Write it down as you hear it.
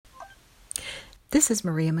This is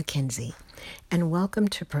Maria McKenzie, and welcome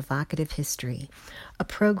to Provocative History, a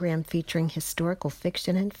program featuring historical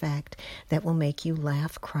fiction and fact that will make you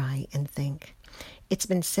laugh, cry, and think. It's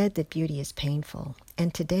been said that beauty is painful,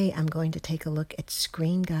 and today I'm going to take a look at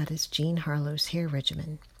screen goddess Jean Harlow's hair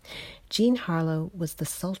regimen. Jean Harlow was the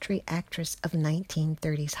sultry actress of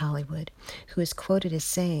 1930s Hollywood, who is quoted as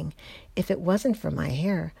saying, "If it wasn't for my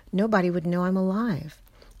hair, nobody would know I'm alive."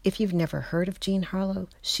 If you've never heard of Jean Harlow,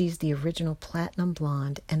 she's the original platinum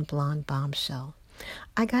blonde and blonde bombshell.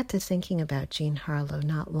 I got to thinking about Jean Harlow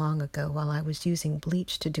not long ago while I was using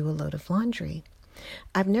bleach to do a load of laundry.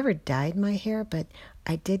 I've never dyed my hair, but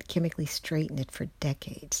I did chemically straighten it for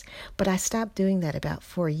decades. But I stopped doing that about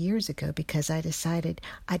 4 years ago because I decided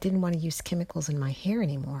I didn't want to use chemicals in my hair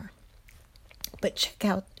anymore. But check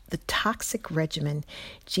out the toxic regimen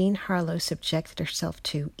Jean Harlow subjected herself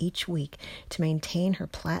to each week to maintain her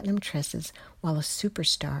platinum tresses while a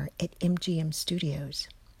superstar at MGM Studios.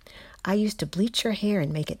 "I used to bleach her hair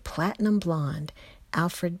and make it platinum blonde,"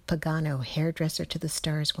 Alfred Pagano, hairdresser to the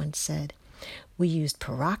stars, once said. "We used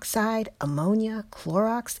peroxide, ammonia,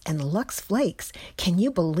 Clorox, and Lux Flakes. Can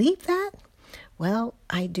you believe that?" Well,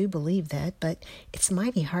 I do believe that, but it's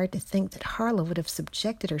mighty hard to think that Harlow would have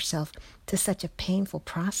subjected herself to such a painful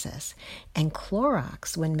process. And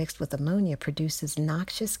Clorox, when mixed with ammonia, produces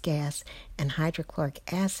noxious gas and hydrochloric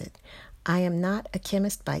acid. I am not a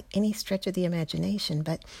chemist by any stretch of the imagination,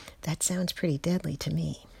 but that sounds pretty deadly to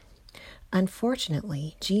me.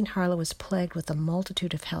 Unfortunately, Jean Harlow was plagued with a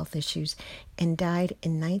multitude of health issues and died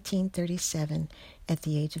in 1937 at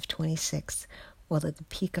the age of 26, while at the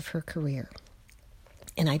peak of her career.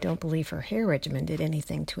 And I don't believe her hair regimen did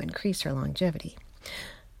anything to increase her longevity.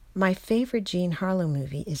 My favorite Jean Harlow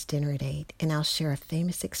movie is Dinner at 8, and I'll share a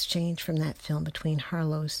famous exchange from that film between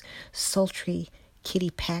Harlow's sultry Kitty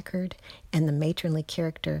Packard and the matronly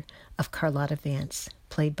character of Carlotta Vance,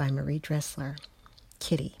 played by Marie Dressler.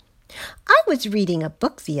 Kitty: "I was reading a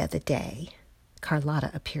book the other day."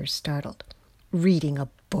 Carlotta appears startled. "Reading a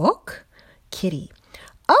book?" Kitty: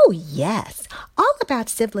 "Oh, yes, all about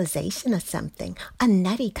civilization or something, a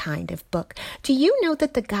nutty kind of book. Do you know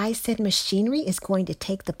that the guy said machinery is going to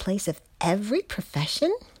take the place of every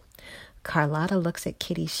profession?" Carlotta looks at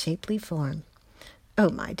Kitty's shapely form. "Oh,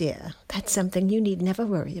 my dear, that's something you need never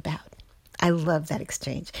worry about." I love that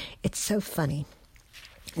exchange. It's so funny.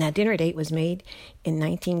 Now, Dinner at 8 was made in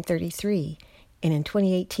 1933, and in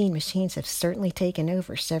 2018, machines have certainly taken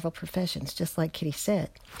over several professions, just like Kitty said.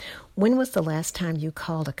 When was the last time you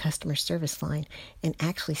called a customer service line and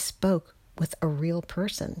actually spoke with a real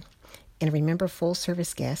person? And remember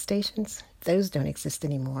full-service gas stations? Those don't exist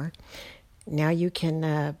anymore. Now you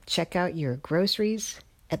can check out your groceries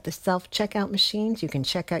at the self-checkout machines. You can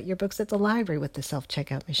check out your books at the library with the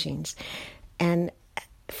self-checkout machines. And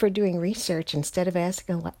for doing research, instead of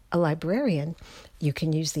asking a librarian, you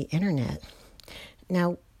can use the internet.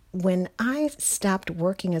 Now, when I stopped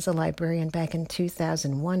working as a librarian back in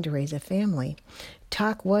 2001 to raise a family,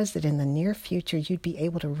 talk was that in the near future you'd be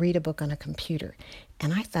able to read a book on a computer.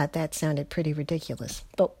 And I thought that sounded pretty ridiculous.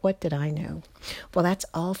 But what did I know? Well, that's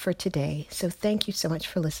all for today. So thank you so much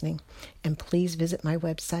for listening. And please visit my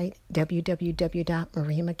website,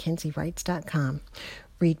 www.mariamckenziewrites.com.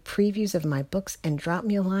 Read previews of my books and drop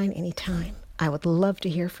me a line anytime. I would love to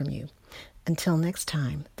hear from you. Until next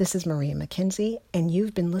time, this is Maria McKenzie, and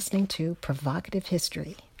you've been listening to Provocative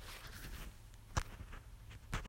History.